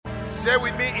Say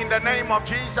with me, in the name of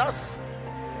Jesus,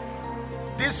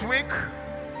 this week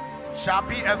shall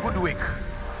be a good week.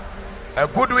 A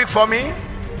good week for me,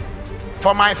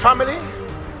 for my family,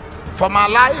 for my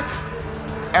life,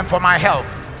 and for my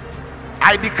health.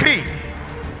 I decree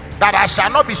that I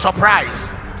shall not be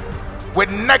surprised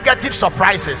with negative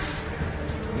surprises.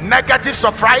 Negative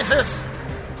surprises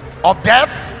of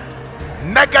death,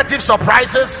 negative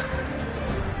surprises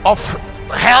of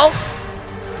health,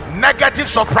 negative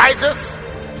surprises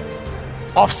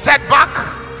of setback,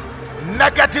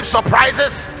 negative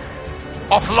surprises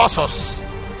of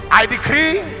losses. I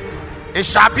decree it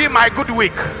shall be my good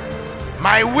week,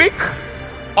 my week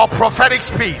of prophetic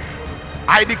speed.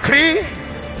 I decree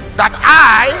that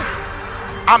I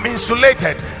am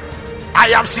insulated, I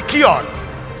am secured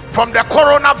from the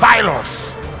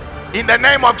coronavirus in the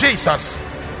name of Jesus.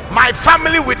 My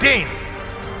family within,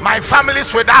 my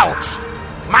families without,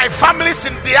 my families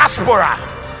in diaspora,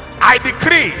 I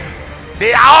decree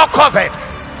they are all covered.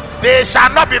 They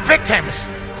shall not be victims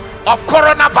of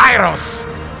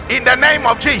coronavirus in the name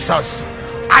of Jesus.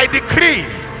 I decree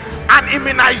an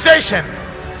immunization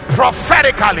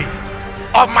prophetically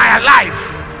of my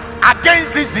life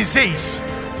against this disease,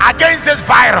 against this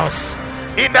virus.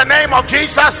 In the name of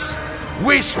Jesus,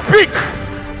 we speak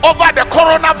over the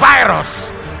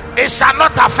coronavirus. It shall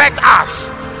not affect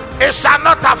us. It shall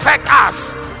not affect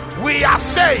us. We are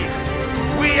safe.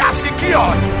 We are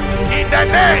secured in the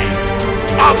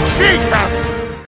name of Jesus.